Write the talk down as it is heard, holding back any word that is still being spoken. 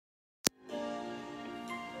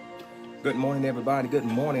Good morning, everybody. Good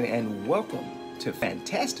morning, and welcome to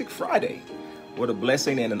Fantastic Friday. What a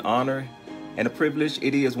blessing and an honor and a privilege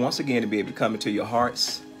it is once again to be able to come into your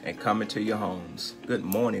hearts and come into your homes. Good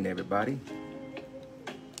morning, everybody.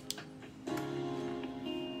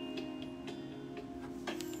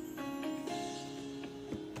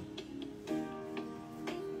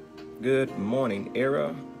 Good morning,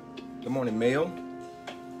 Era. Good morning, Mel.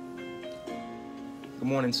 Good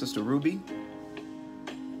morning, Sister Ruby.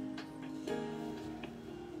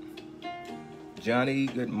 Johnny,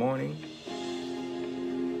 good morning.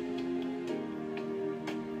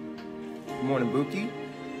 Good morning, Buki.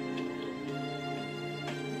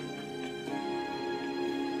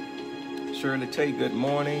 Shirley Tate, good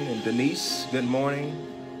morning. And Denise, good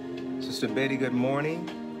morning. Sister Betty, good morning.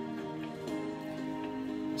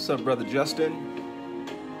 What's up, Brother Justin?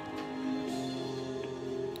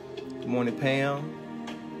 Good morning, Pam.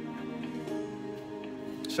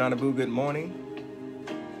 Shauna Boo, good morning.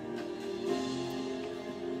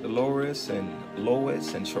 Dolores and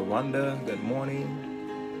Lois and Sharonda, good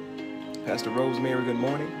morning. Pastor Rosemary, good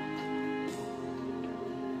morning.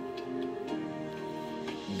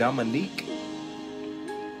 Dominique.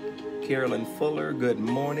 Carolyn Fuller, good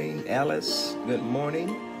morning. Alice, good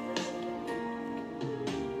morning.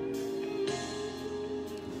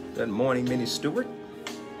 Good morning, Minnie Stewart.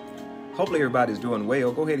 Hopefully everybody's doing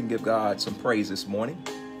well. Go ahead and give God some praise this morning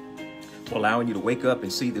for allowing you to wake up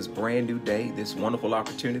and see this brand new day, this wonderful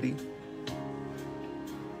opportunity.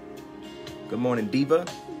 Good morning, Diva.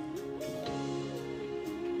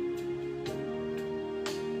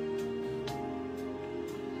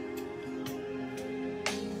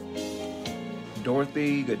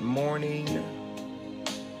 Dorothy, good morning.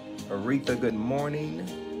 Aretha, good morning.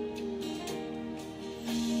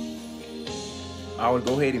 I would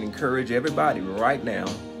go ahead and encourage everybody right now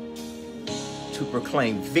to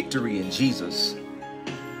proclaim victory in Jesus.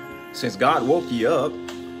 Since God woke you up,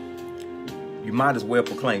 you might as well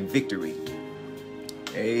proclaim victory.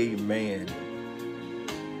 Amen.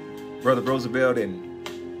 Brother Roosevelt and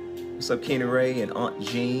what's up, Kenny Ray and Aunt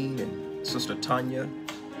Jean and Sister Tanya.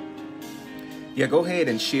 Yeah, go ahead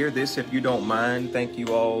and share this if you don't mind. Thank you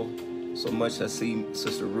all so much. I see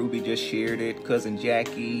Sister Ruby just shared it. Cousin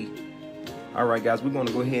Jackie. All right, guys, we're going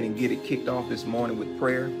to go ahead and get it kicked off this morning with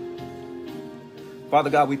prayer. Father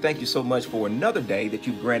God, we thank you so much for another day that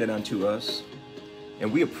you've granted unto us.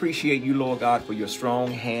 And we appreciate you, Lord God, for your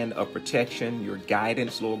strong hand of protection. Your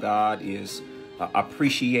guidance, Lord God, is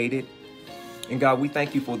appreciated. And God, we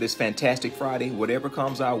thank you for this fantastic Friday. Whatever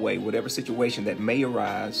comes our way, whatever situation that may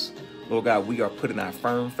arise, Lord God, we are putting our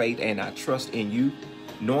firm faith and our trust in you,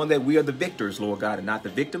 knowing that we are the victors, Lord God, and not the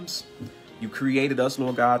victims. You created us,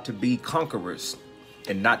 Lord God, to be conquerors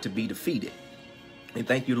and not to be defeated. And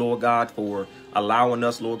thank you, Lord God, for allowing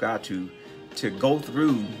us, Lord God, to go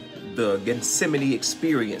through the Gethsemane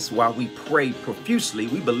experience while we pray profusely.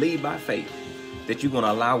 We believe by faith that you're going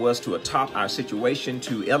to allow us to atop our situation,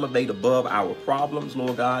 to elevate above our problems,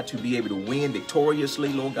 Lord God, to be able to win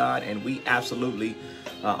victoriously, Lord God. And we absolutely,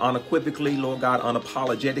 unequivocally, Lord God,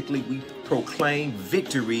 unapologetically, we proclaim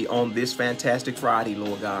victory on this fantastic Friday,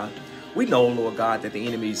 Lord God. We know, Lord God, that the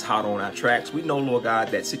enemy is hot on our tracks. We know, Lord God,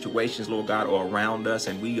 that situations, Lord God, are around us,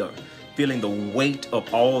 and we are feeling the weight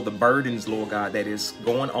of all the burdens, Lord God, that is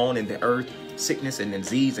going on in the earth, sickness and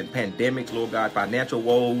disease and pandemics, Lord God, financial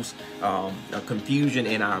woes, confusion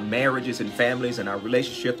in our marriages and families and our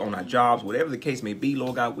relationships, on our jobs, whatever the case may be,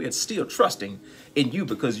 Lord God, we are still trusting in you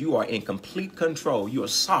because you are in complete control. You are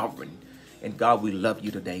sovereign. And God, we love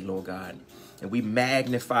you today, Lord God. And we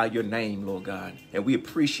magnify your name, Lord God. And we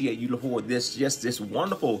appreciate you for this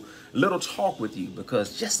wonderful little talk with you,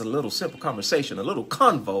 because just a little simple conversation, a little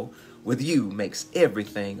convo with you makes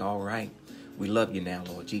everything all right. We love you now,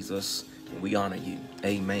 Lord Jesus, and we honor you.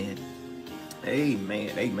 Amen.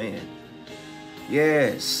 Amen. Amen.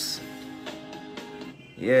 Yes.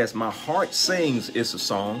 Yes, My Heart Sings is a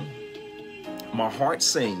song. My Heart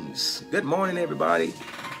Sings. Good morning, everybody.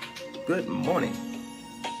 Good morning.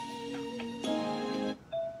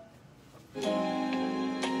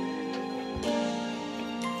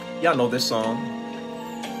 Y'all know this song.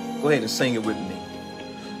 Go ahead and sing it with me.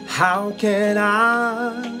 How can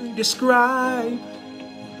I describe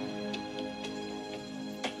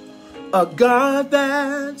a God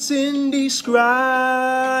that's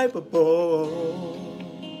indescribable?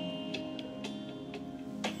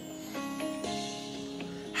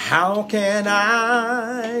 How can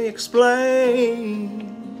I explain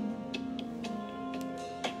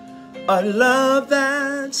a love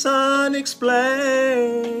that's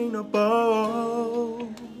unexplainable?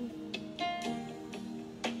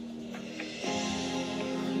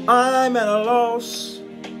 I'm at a loss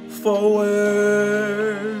for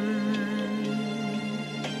words.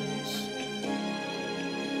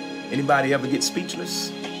 Anybody ever get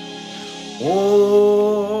speechless?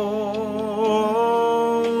 Oh,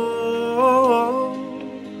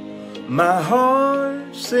 my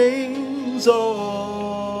heart sings, oh.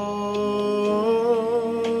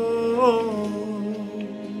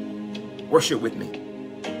 Worship with me.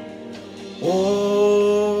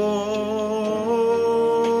 Oh,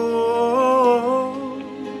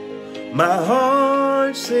 my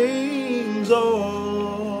heart sings, oh.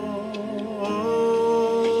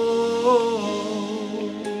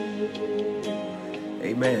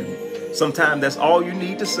 Amen. Sometimes that's all you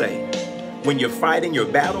need to say when you're fighting your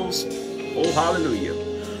battles. Oh, hallelujah.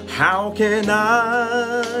 How can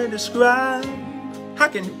I describe? How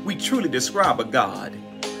can we truly describe a God?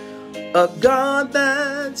 A God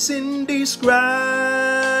that's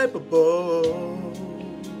indescribable.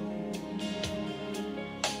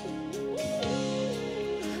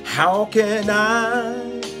 How can I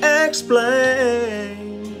explain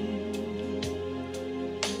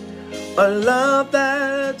a love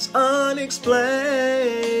that's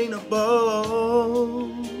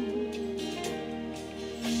unexplainable?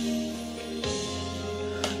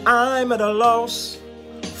 I'm at a loss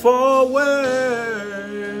for words.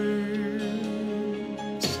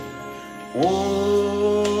 Oh,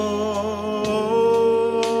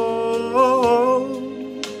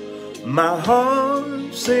 my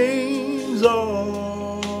heart sings,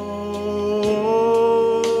 oh.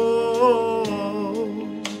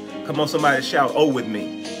 Come on, somebody shout, oh, with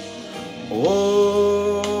me.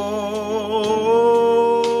 Oh,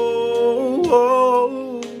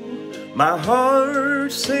 my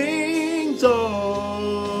heart sings, oh.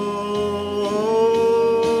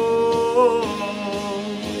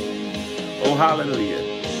 Oh, hallelujah.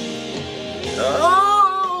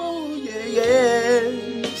 Oh, yeah,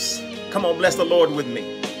 yes. Come on, bless the Lord with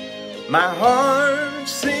me. My heart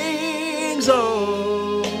sings,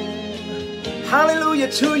 oh.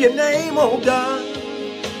 Hallelujah to your name, oh God.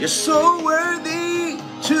 You're so worthy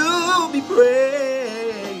to be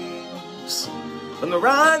praised. From the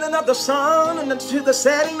rising of the sun and to the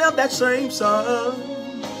setting of that same sun.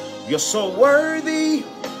 You're so worthy,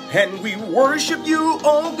 and we worship you,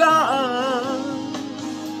 oh God.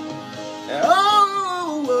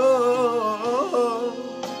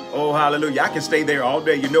 Oh, hallelujah. I can stay there all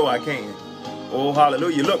day. You know I can. Oh,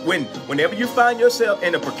 hallelujah. Look, whenever you find yourself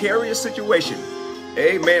in a precarious situation,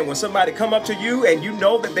 amen, when somebody come up to you and you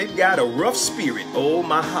know that they've got a rough spirit, oh,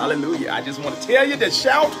 my hallelujah. I just want to tell you to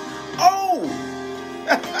shout, oh,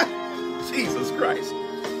 Jesus Christ.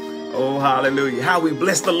 Oh, hallelujah. How we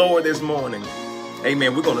bless the Lord this morning.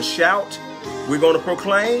 Amen. We're going to shout. We're going to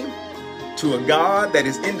proclaim to a God that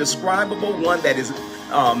is indescribable, one that is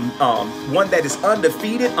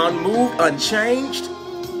undefeated, unmoved, unchanged.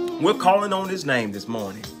 We're calling on his name this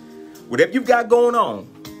morning. Whatever you've got going on,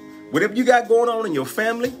 whatever you got going on in your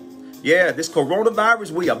family, yeah, this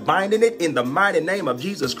coronavirus, we are binding it in the mighty name of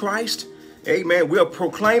Jesus Christ. Amen. We are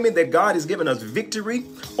proclaiming that God has given us victory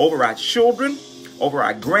over our children, over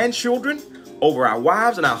our grandchildren, over our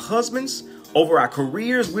wives and our husbands, over our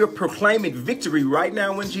careers. We are proclaiming victory right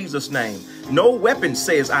now in Jesus' name. No weapon,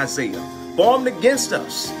 says Isaiah, formed against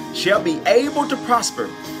us shall be able to prosper.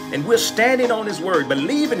 And we're standing on his word,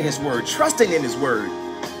 believing his word, trusting in his word.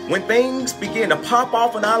 When things begin to pop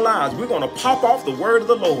off in our lives, we're going to pop off the word of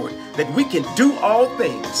the Lord, that we can do all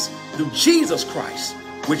things through Jesus Christ,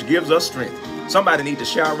 which gives us strength. Somebody need to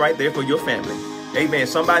shout right there for your family. Amen.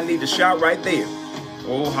 Somebody need to shout right there.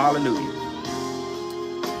 Oh, hallelujah.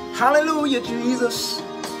 Hallelujah, Jesus.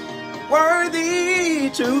 Worthy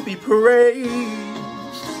to be praised.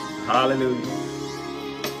 Hallelujah.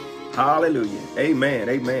 Hallelujah. Amen.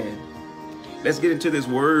 Amen. Let's get into this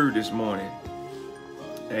word this morning.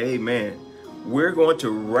 Amen. We're going to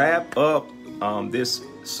wrap up this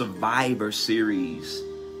Survivor series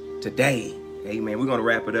today. Amen. We're going to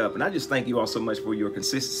wrap it up. And I just thank you all so much for your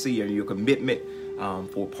consistency and your commitment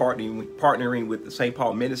for partnering with the St.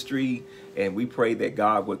 Paul Ministry. And we pray that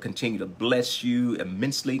God will continue to bless you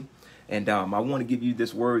immensely. And I want to give you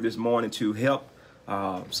this word this morning to help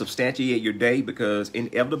substantiate your day, because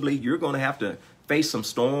inevitably you're going to have to face some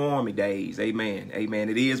stormy days. Amen. Amen.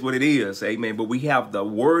 It is what it is. Amen. But we have the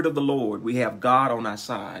word of the Lord. We have God on our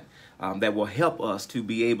side that will help us to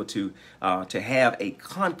be able to have a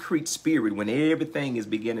concrete spirit when everything is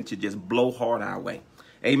beginning to just blow hard our way.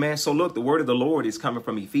 Amen. So look, the word of the Lord is coming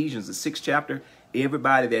from Ephesians, the 6th chapter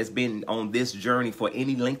Everybody that's been on this journey for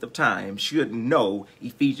any length of time should know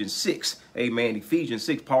Ephesians 6. Amen. Ephesians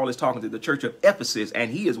 6, Paul is talking to the church of Ephesus,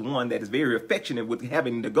 and he is one that is very affectionate with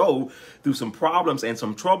having to go through some problems and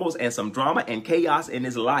some troubles and some drama and chaos in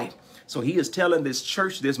his life. So he is telling this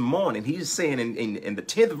church this morning, he's saying in the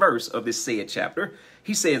 10th verse of this said chapter,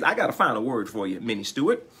 he says, I got a final word for you, Minnie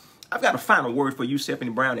Stewart. I've got a final word for you,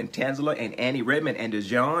 Stephanie Brown and Tanzela and Annie Redmond and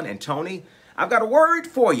DeJohn and Tony. I've got a word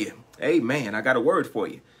for you. Amen. I got a word for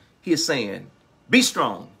you. He is saying, be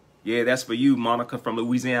strong. Yeah, that's for you, Monica from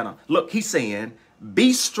Louisiana. Look, he's saying,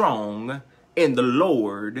 be strong in the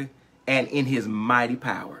Lord and in his mighty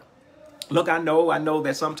power. Look, I know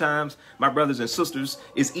that sometimes, my brothers and sisters,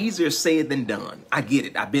 it's easier said than done. I get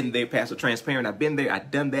it. I've been there, Pastor Transparent. I've been there. I've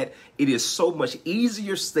done that. It is so much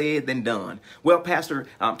easier said than done. Well, Pastor,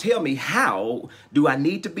 tell me, how do I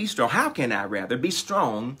need to be strong? How can I rather be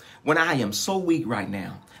strong when I am so weak right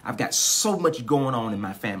now? I've got so much going on in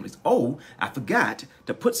my families. Oh, I forgot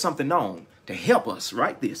to put something on to help us.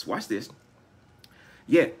 Write this. Watch this.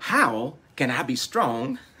 Yeah, how can I be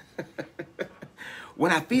strong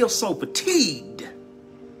when I feel so fatigued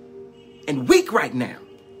and weak right now?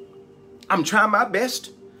 I'm trying my best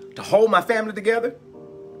to hold my family together.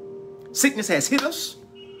 Sickness has hit us.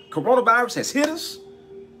 Coronavirus has hit us.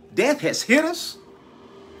 Death has hit us.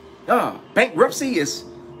 Bankruptcy is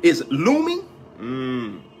looming.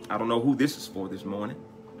 I don't know who this is for this morning.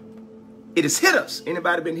 It has hit us.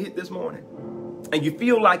 Anybody been hit this morning? And you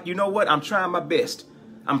feel like, you know what? I'm trying my best.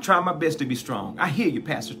 I'm trying my best to be strong. I hear you,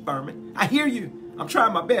 Pastor Therman. I hear you. I'm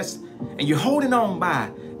trying my best. And you're holding on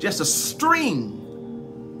by just a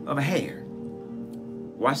string of a hair.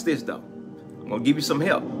 Watch this, though. I'm going to give you some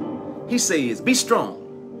help. He says, be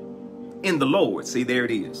strong in the Lord. See, there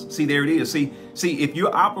it is. See, there it is. See, if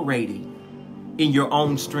you're operating in your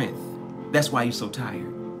own strength, that's why you're so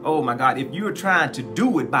tired. Oh, my God. If you're trying to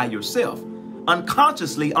do it by yourself,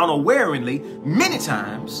 unconsciously, unawarely, many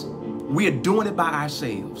times, we are doing it by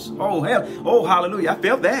ourselves. Oh, hell. Oh, hallelujah. I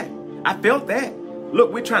felt that. I felt that.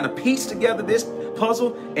 Look, we're trying to piece together this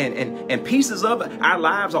puzzle, and pieces of our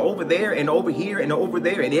lives are over there and over here and over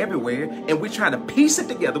there and everywhere. And we're trying to piece it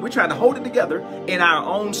together. We're trying to hold it together in our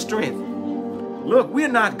own strength. Look, we're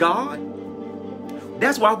not God.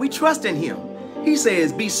 That's why we trust in him. He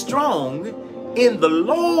says, be strong in the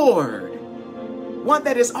Lord, one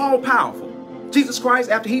that is all powerful. Jesus Christ,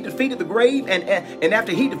 after he defeated the grave and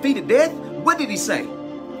after he defeated death, what did he say?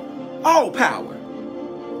 All power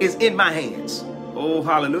is in my hands. Oh,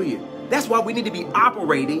 hallelujah. That's why we need to be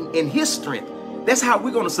operating in his strength. That's how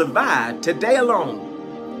we're going to survive today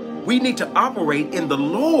alone. We need to operate in the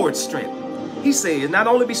Lord's strength. He says, not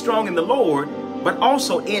only be strong in the Lord, but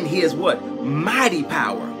also in his what? Mighty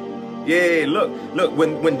power. Yeah, look,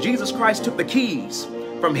 when Jesus Christ took the keys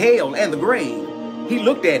from hell and the grave, he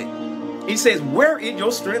looked at it. He says, where is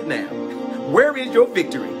your strength now? Where is your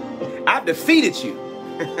victory? I've defeated you.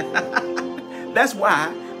 That's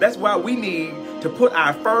why we need to put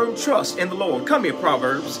our firm trust in the Lord. Come here,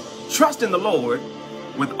 Proverbs. Trust in the Lord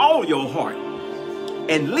with all your heart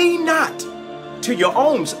and lean not to your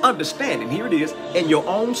own understanding. Here it is, in your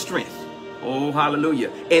own strength. Oh,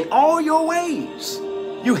 hallelujah. In all your ways,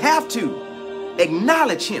 you have to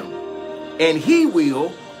acknowledge him, and he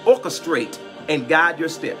will orchestrate and guide your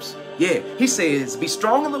steps. Yeah, he says, be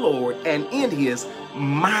strong in the Lord and in his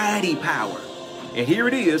mighty power. And here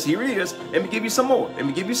it is. Here it is. Let me give you some more. Let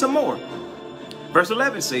me give you some more. Verse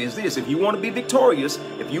 11 says this: if you want to be victorious,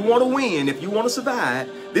 if you want to win, if you want to survive,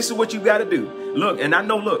 this is what you got to do. Look, and I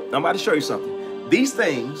know, look, I'm about to show you something. These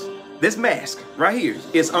things, this mask right here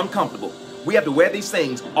is uncomfortable. We have to wear these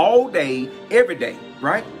things all day, every day,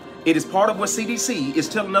 right? It is part of what CDC is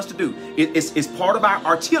telling us to do. It's part of our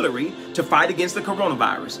artillery to fight against the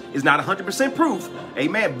coronavirus. It's not 100% proof,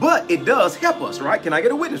 amen, but it does help us, right? Can I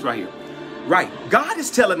get a witness right here? Right. God is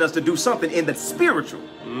telling us to do something in the spiritual.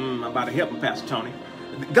 I'm about to help him, Pastor Tony.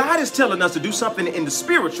 God is telling us to do something in the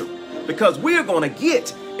spiritual because we're going to get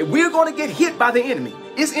hit by the enemy.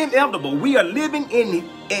 It's inevitable. We are living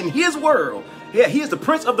in his world. Yeah, he is the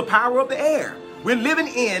prince of the power of the air. We're living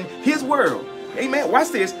in his world. Amen. Watch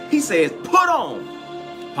this. He says, put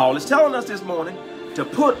on. Paul is telling us this morning to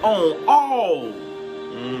put on all.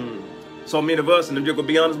 So many of us, and I'm just going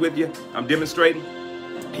to be honest with you, I'm demonstrating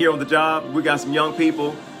here on the job. We got some young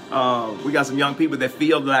people. We got some young people that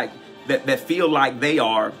feel like they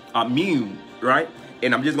are immune, right?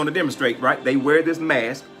 And I'm just going to demonstrate, right? They wear this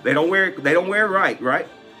mask. They don't wear it right?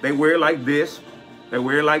 They wear it like this. They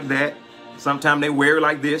wear it like that. Sometimes they wear it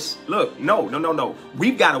like this. Look, no.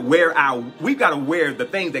 We've got to wear the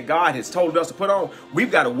things that God has told us to put on. We've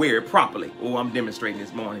got to wear it properly. Oh, I'm demonstrating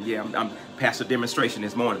this morning. Yeah, I'm past a demonstration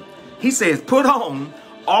this morning. He says, put on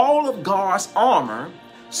all of God's armor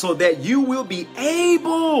so that you will be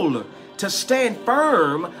able to stand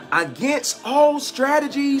firm against all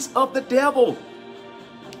strategies of the devil.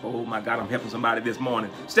 Oh my God, I'm helping somebody this morning.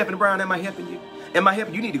 Stephanie Brown, am I helping you? Am I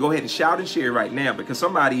helping you? You need to go ahead and shout and share right now, because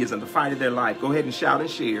somebody is in the fight of their life. Go ahead and shout and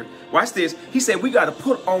share. Watch this. He said we got to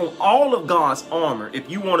put on all of God's armor if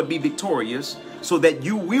you want to be victorious, so that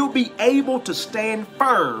you will be able to stand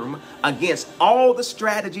firm against all the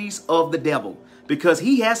strategies of the devil, because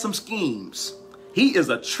he has some schemes. He is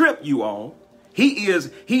a trip, you all. He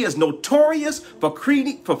is notorious for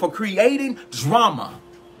creating drama.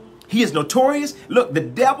 He is notorious. Look, the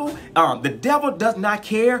devil does not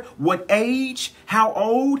care what age, how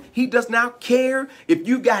old. He does not care if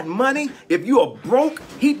you got money, if you are broke.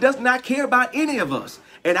 He does not care about any of us.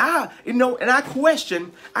 And I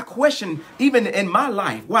question even in my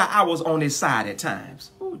life why I was on his side at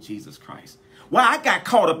times. Oh, Jesus Christ. Why I got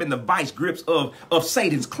caught up in the vice grips of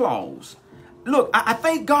Satan's claws. Look, I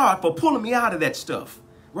thank God for pulling me out of that stuff,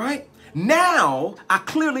 right? Now I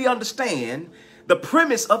clearly understand the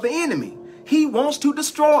premise of the enemy. He wants to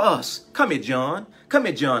destroy us. Come here, John. Come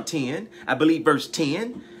here, John 10. I believe verse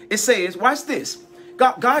 10. It says, watch this.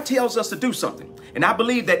 God tells us to do something. And I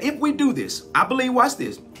believe that if we do this, watch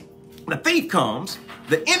this. The thief comes,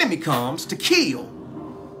 the enemy comes to kill,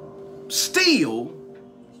 steal,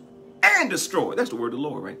 and destroy. That's the word of the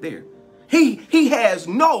Lord right there. He has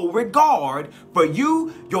no regard for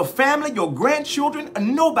you, your family, your grandchildren,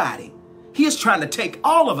 nobody. He is trying to take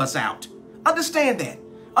all of us out. Understand that.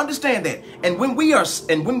 Understand that. And when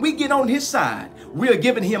we get on his side, we are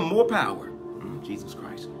giving him more power. Jesus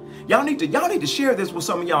Christ. Y'all need to share this with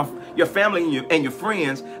some of your family and your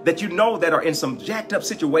friends that you know that are in some jacked up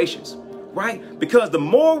situations, right? Because the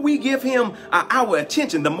more we give him our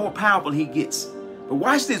attention, the more powerful he gets. But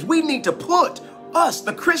watch this. We need to put us,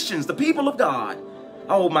 the Christians, the people of God,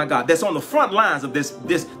 oh my God, that's on the front lines of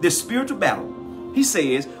this spiritual battle. He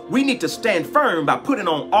says we need to stand firm by putting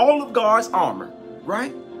on all of God's armor,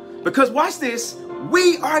 right? Because watch this,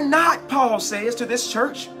 we are not, Paul says to this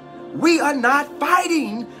church, we are not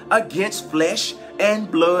fighting against flesh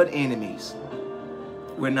and blood enemies.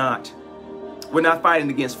 We're not fighting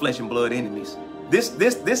against flesh and blood enemies.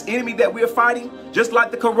 This enemy that we're fighting, just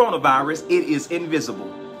like the coronavirus, it is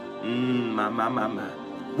invisible. My.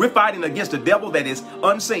 We're fighting against a devil that is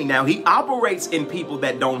unseen. Now, he operates in people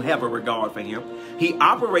that don't have a regard for him. He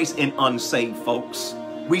operates in unsaved folks.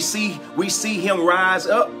 We see him rise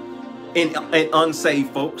up in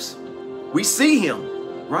unsaved folks. We see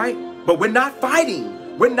him, right? But we're not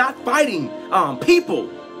fighting. We're not fighting people.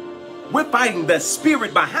 We're fighting the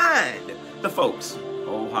spirit behind the folks.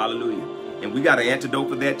 Oh, hallelujah. And we got an antidote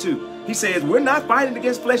for that too. He says we're not fighting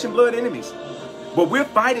against flesh and blood enemies, but we're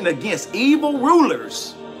fighting against evil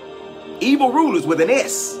rulers with an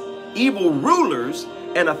S, evil rulers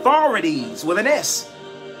and authorities with an S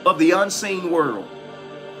of the unseen world,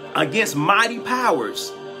 against mighty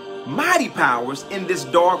powers in this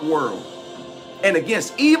dark world, and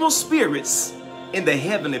against evil spirits in the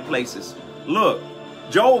heavenly places. Look,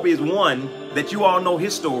 Job is one that you all know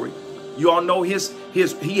his story. You all know he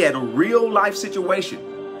had a real life situation,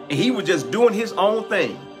 and he was just doing his own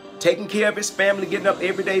thing, taking care of his family, getting up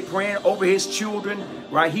every day, praying over his children,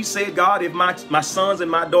 right? He said, God, if my sons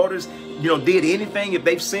and my daughters, did anything, if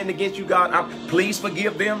they've sinned against you, God, please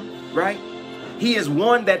forgive them, right? He is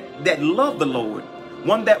one that loved the Lord,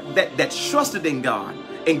 one that trusted in God,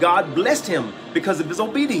 and God blessed him because of his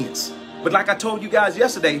obedience. But like I told you guys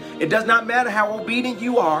yesterday, it does not matter how obedient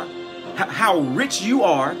you are, how rich you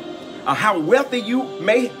are, how wealthy you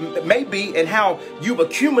may be, and how you've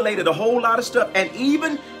accumulated a whole lot of stuff, and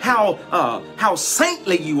even how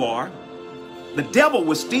saintly you are, the devil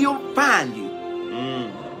will still find you.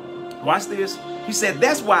 Watch this. He said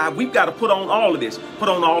that's why we've got to put on all of this. Put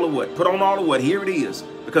on all of what? Put on all of what? Here it is.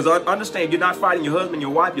 Because understand, you're not fighting your husband, your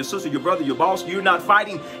wife, your sister, your brother, your boss. You're not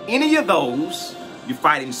fighting any of those. You're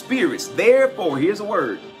fighting spirits. Therefore, here's a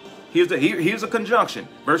word. Here's a conjunction.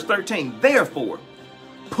 Verse 13. Therefore,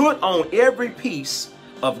 put on every piece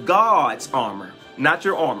of God's armor, not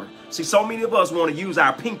your armor. See, so many of us want to use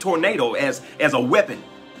our pink tornado as a weapon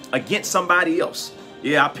against somebody else.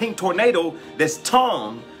 Yeah, our pink tornado, this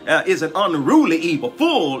tongue is an unruly evil,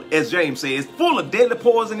 full, as James says, full of deadly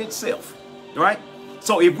poison itself. Right?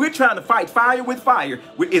 So if we're trying to fight fire with fire,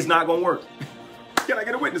 it's not going to work. Can I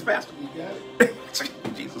get a witness, Pastor? You got it.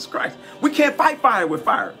 Jesus Christ. We can't fight fire with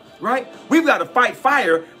fire. right? We've got to fight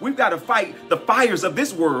fire. We've got to fight the fires of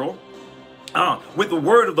this world with the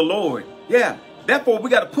word of the Lord. Yeah. Therefore, we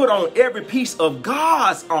got to put on every piece of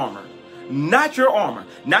God's armor, not your armor,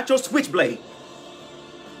 not your switchblade.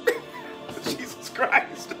 Jesus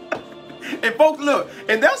Christ. And folks, look,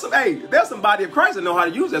 and there's some body of Christ that know how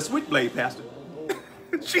to use that switchblade, Pastor.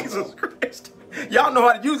 Jesus Christ. Y'all know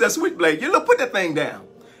how to use that switchblade. You look, put that thing down.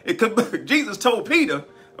 Jesus told Peter,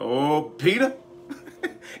 oh, Peter,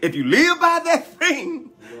 if you live by that thing,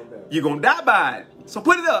 you're going to die by it. So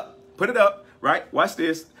put it up, right? Watch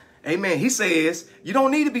this. Amen. He says, you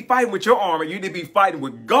don't need to be fighting with your armor. You need to be fighting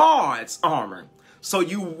with God's armor. So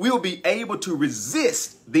you will be able to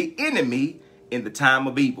resist the enemy in the time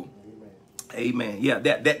of evil. Amen. Yeah,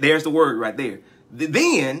 there's the word right there.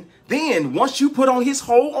 Then once you put on his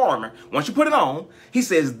whole armor, once you put it on, he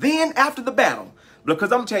says, then after the battle,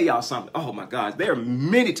 because I'm going to tell y'all something. Oh, my gosh. There are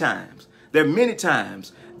many times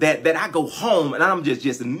that I go home and I'm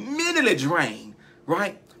just mentally drained,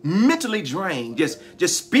 right? Mentally drained, just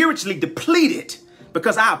spiritually depleted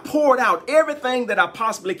because I poured out everything that I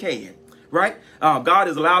possibly can, right? God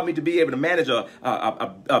has allowed me to be able to manage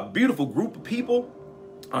a beautiful group of people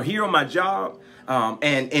here on my job.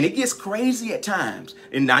 And it gets crazy at times.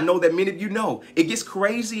 And I know that many of you know it gets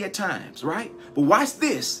crazy at times, right? But watch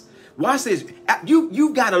this. Watch this.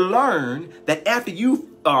 You've got to learn that after you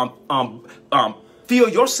fill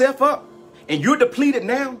yourself up and you're depleted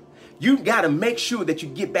now, you've got to make sure that you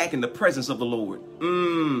get back in the presence of the Lord.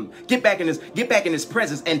 Get back in his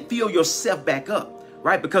presence and fill yourself back up,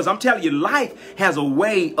 right? Because I'm telling you, life has a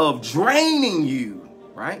way of draining you,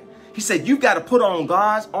 right? He said, you've got to put on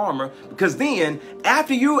God's armor, because then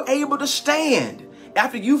after you're able to stand,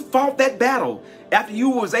 after you fought that battle, after you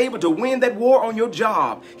was able to win that war on your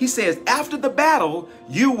job, he says, after the battle,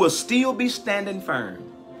 you will still be standing firm.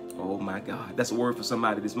 Oh my God, that's a word for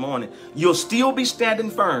somebody this morning. You'll still be standing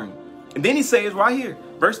firm. And then he says right here,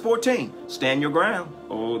 verse 14, stand your ground.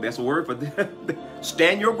 Oh, that's a word for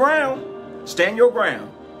stand your ground. Stand your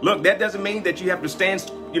ground. Look, that doesn't mean that you have to stand,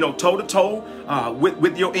 toe to toe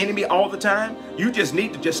with your enemy all the time. You just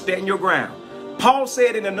need to just stand your ground. Paul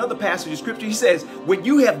said in another passage of scripture, he says, when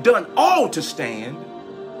you have done all to stand,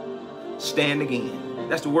 stand again.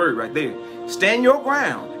 That's the word right there. Stand your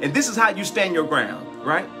ground. And this is how you stand your ground,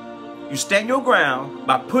 right? You stand your ground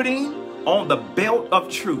by putting on the belt of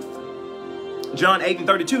truth. John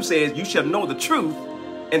 8:32 says, you shall know the truth,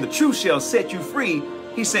 and the truth shall set you free.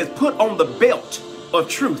 He says, put on the belt of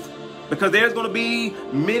truth, because there's going to be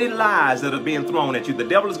many lies that are being thrown at you. The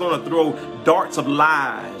devil is going to throw darts of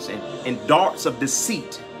lies and darts of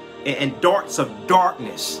deceit and darts of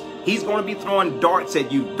darkness. He's going to be throwing darts at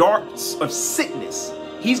you, darts of sickness.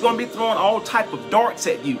 He's going to be throwing all type of darts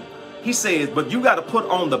at you. He says, but you got to put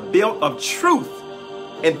on the belt of truth.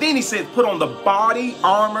 And then he says, put on the body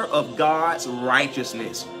armor of God's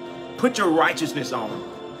righteousness. Put your righteousness on.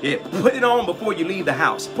 Yeah, put it on before you leave the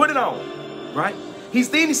house. Put it on, right? He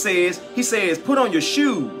says, put on your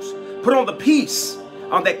shoes. Put on the peace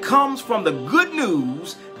that comes from the good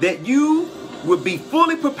news, that you will be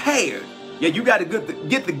fully prepared. Yeah, you got to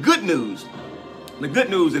get the good news. The good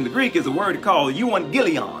news in the Greek is a word called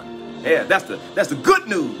euangelion. Yeah, that's the good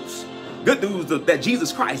news. Good news that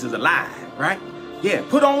Jesus Christ is alive, right? Yeah,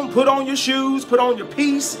 put on your shoes, put on your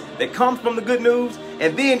peace that comes from the good news.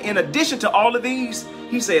 And then in addition to all of these,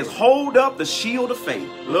 he says, hold up the shield of faith.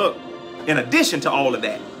 Look, in addition to all of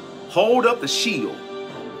that, hold up the shield.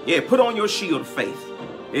 Yeah, put on your shield of faith.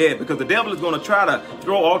 Yeah, because the devil is going to try to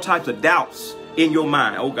throw all types of doubts in your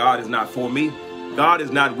mind. Oh, God is not for me. God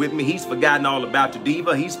is not with me. He's forgotten all about you,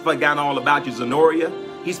 Diva. He's forgotten all about you, Zenoria.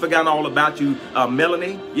 He's forgotten all about you,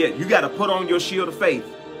 Melanie. Yeah, you got to put on your shield of faith.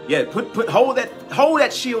 Yeah, hold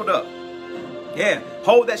that shield up. Yeah,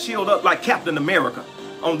 hold that shield up like Captain America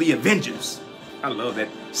on the Avengers. I love that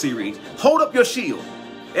series. Hold up your shield.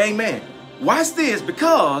 Amen. Watch this,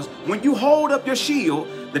 because when you hold up your shield,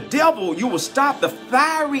 the devil, you will stop the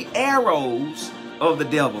fiery arrows of the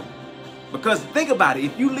devil. Because think about it.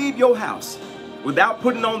 If you leave your house without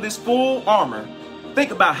putting on this full armor, think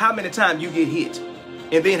about how many times you get hit.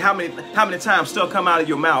 And then how many times stuff come out of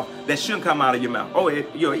your mouth that shouldn't come out of your mouth. Oh,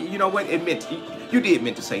 you know what? You did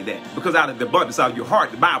meant to say that. Because out of the abundance of your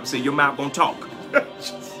heart, the Bible says your mouth gonna talk.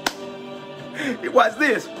 Watch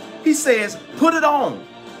this. He says, put it on.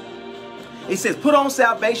 He says, put on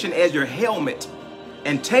salvation as your helmet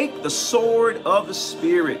and take the sword of the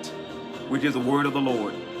Spirit, which is the word of the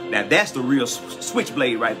Lord. Now that's the real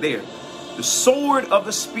switchblade right there. The sword of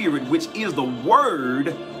the Spirit, which is the word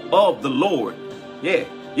of the Lord. Yeah.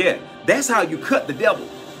 That's how you cut the devil.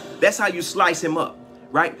 That's how you slice him up,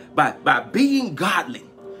 right? By being godly,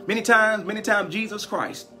 Many times Jesus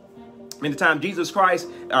Christ, when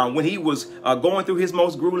he was going through his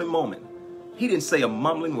most grueling moment, he didn't say a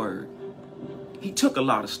mumbling word. He took a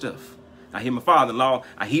lot of stuff. I hear my father-in-law,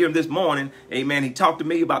 I hear him this morning. Amen. He talked to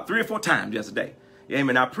me about 3 or 4 times yesterday.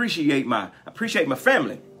 Amen. I appreciate my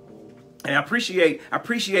family. And I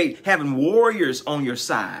appreciate having warriors on your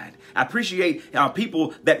side. I appreciate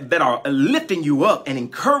people that are lifting you up and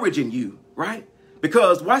encouraging you, right?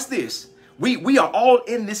 Because watch this. We are all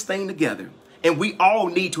in this thing together, and we all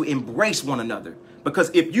need to embrace one another.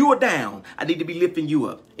 Because if you are down, I need to be lifting you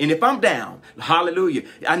up. And if I'm down, hallelujah,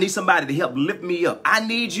 I need somebody to help lift me up. I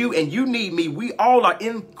need you and you need me. We all are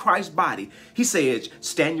in Christ's body. He says,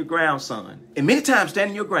 stand your ground, son. And many times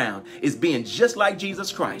standing your ground is being just like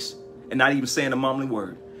Jesus Christ and not even saying a mumbling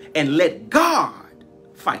word. And let God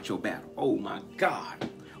fight your battle. Oh, my God.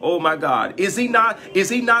 Oh, my God. Is he not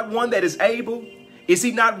one that is able? Is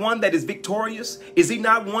he not one that is victorious? Is he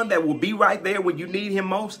not one that will be right there when you need him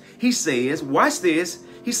most? He says, watch this.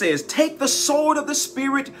 He says, take the sword of the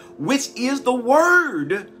Spirit, which is the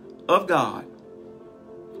word of God.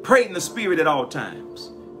 Pray in the Spirit at all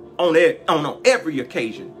times, on every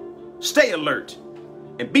occasion. Stay alert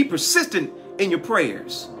and be persistent in your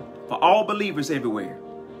prayers for all believers everywhere.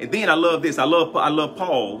 And then I love this. I love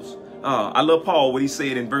Paul's. I love Paul, what he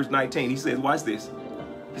said in verse 19. He says, watch this.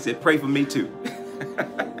 He said, pray for me too.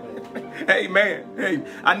 Hey, man. Hey,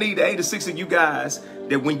 I need the 8 or 6 of you guys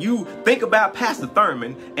that when you think about Pastor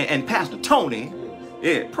Therman and Pastor Tony,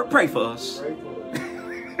 yeah, pray for us.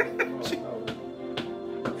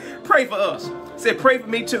 Pray for us. He said, pray for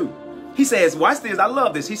me too. He says, watch this. I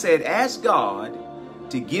love this. He said, ask God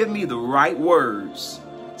to give me the right words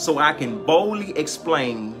so I can boldly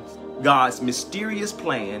explain God's mysterious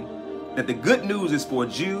plan that the good news is for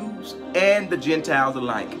Jews and the Gentiles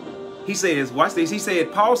alike. He says, watch this. He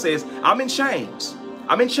said, Paul says, I'm in chains.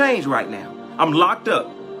 I'm in chains right now. I'm locked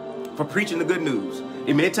up for preaching the good news.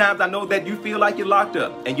 And many times I know that you feel like you're locked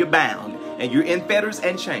up and you're bound and you're in fetters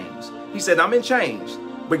and chains. He said, I'm in chains.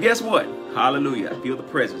 But guess what? Hallelujah. I feel the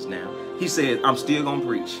presence now. He said, I'm still going to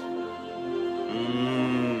preach.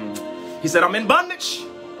 He said, I'm in bondage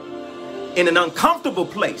in an uncomfortable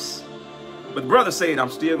place. But the brother said, I'm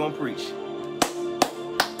still going to preach.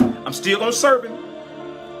 I'm still going to serve him.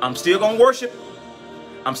 I'm still going to worship.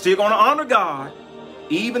 I'm still going to honor God,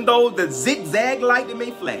 even though the zigzag lightning may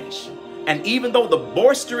flash, and even though the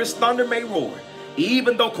boisterous thunder may roar,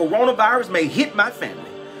 even though coronavirus may hit my family,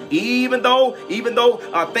 even though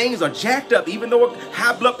things are jacked up, even though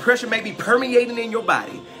high blood pressure may be permeating in your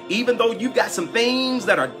body, even though you've got some things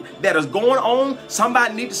that is going on,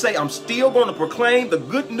 somebody need to say, I'm still going to proclaim the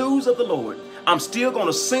good news of the Lord. I'm still going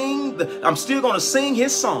to sing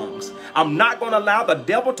his songs. I'm not going to allow the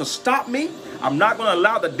devil to stop me. I'm not going to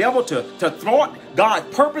allow the devil to thwart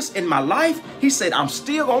God's purpose in my life. He said, I'm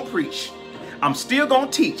still going to preach. I'm still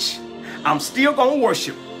going to teach. I'm still going to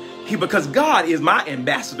worship. Because God is my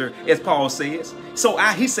ambassador, as Paul says.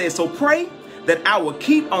 He says, so pray that I will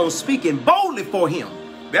keep on speaking boldly for him.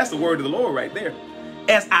 That's the word of the Lord right there.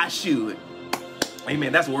 As I should.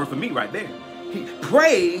 Amen. That's a word for me right there.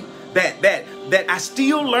 Pray that I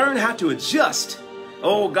still learn how to adjust,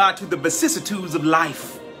 oh God, to the vicissitudes of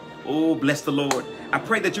life. Oh, bless the Lord. I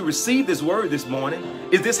pray that you receive this word this morning.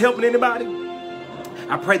 Is this helping anybody?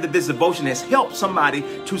 I pray that this devotion has helped somebody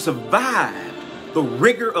to survive the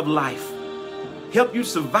rigor of life. Help you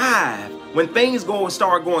survive when things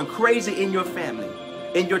start going crazy in your family,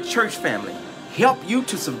 in your church family. Help you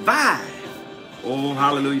to survive. Oh,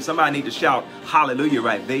 hallelujah. Somebody need to shout hallelujah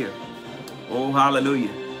right there. Oh,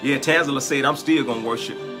 hallelujah. Yeah, Tanzala said, I'm still going to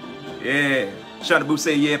worship. Yeah. Shanabu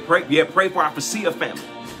said, pray for our Fasia family.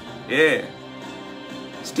 Yeah.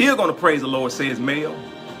 Still going to praise the Lord, says Mel.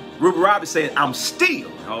 Ruby Robbie said, I'm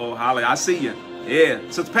still. Oh, hallelujah. I see you. Yeah.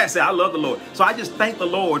 Sister Pat said, I love the Lord. So I just thank the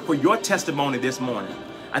Lord for your testimony this morning.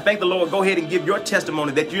 I thank the Lord. Go ahead and give your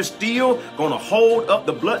testimony that you're still going to hold up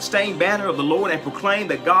the bloodstained banner of the Lord and proclaim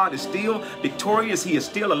that God is still victorious. He is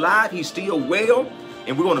still alive. He's still well.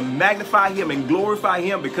 And we're going to magnify him and glorify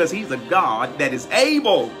him because he's a God that is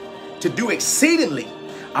able to do exceedingly,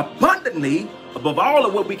 abundantly, above all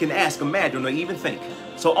of what we can ask, imagine, or even think.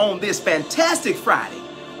 So on this fantastic Friday,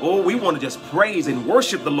 oh, we want to just praise and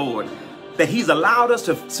worship the Lord that he's allowed us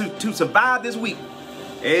to survive this week.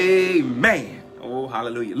 Amen. Oh,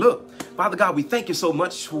 hallelujah. Look, Father God, we thank you so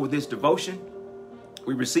much for this devotion.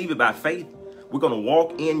 We receive it by faith. We're going to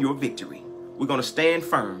walk in your victory. We're going to stand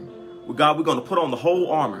firm. God, we're going to put on the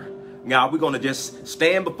whole armor. God, we're going to just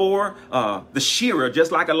stand before the shearer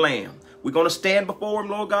just like a lamb. We're going to stand before him,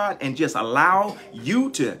 Lord God, and just allow you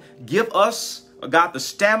to give us, God, the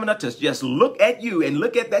stamina to just look at you and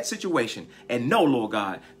look at that situation and know, Lord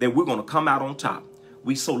God, that we're going to come out on top.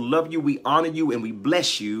 We so love you, we honor you, and we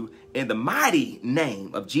bless you in the mighty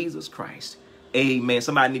name of Jesus Christ. Amen.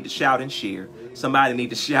 Somebody need to shout and share. Somebody need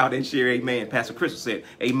to shout and share. Amen. Pastor Chris said,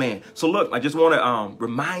 amen. So look, I just want to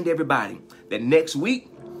remind everybody that next week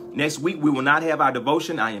we will not have our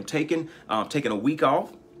devotion. I am taking a week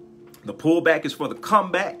off. The pullback is for the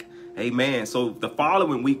comeback. Amen. So the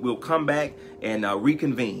following week we'll come back and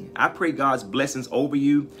reconvene. I pray God's blessings over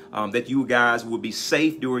you, that you guys will be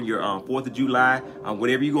safe during your 4th of July.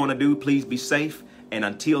 Whatever you're going to do, please be safe. And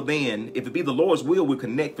until then, if it be the Lord's will, we'll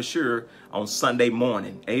connect for sure on Sunday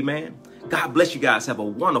morning. Amen. God bless you guys. Have a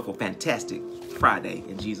wonderful, fantastic Friday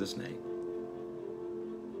in Jesus' name.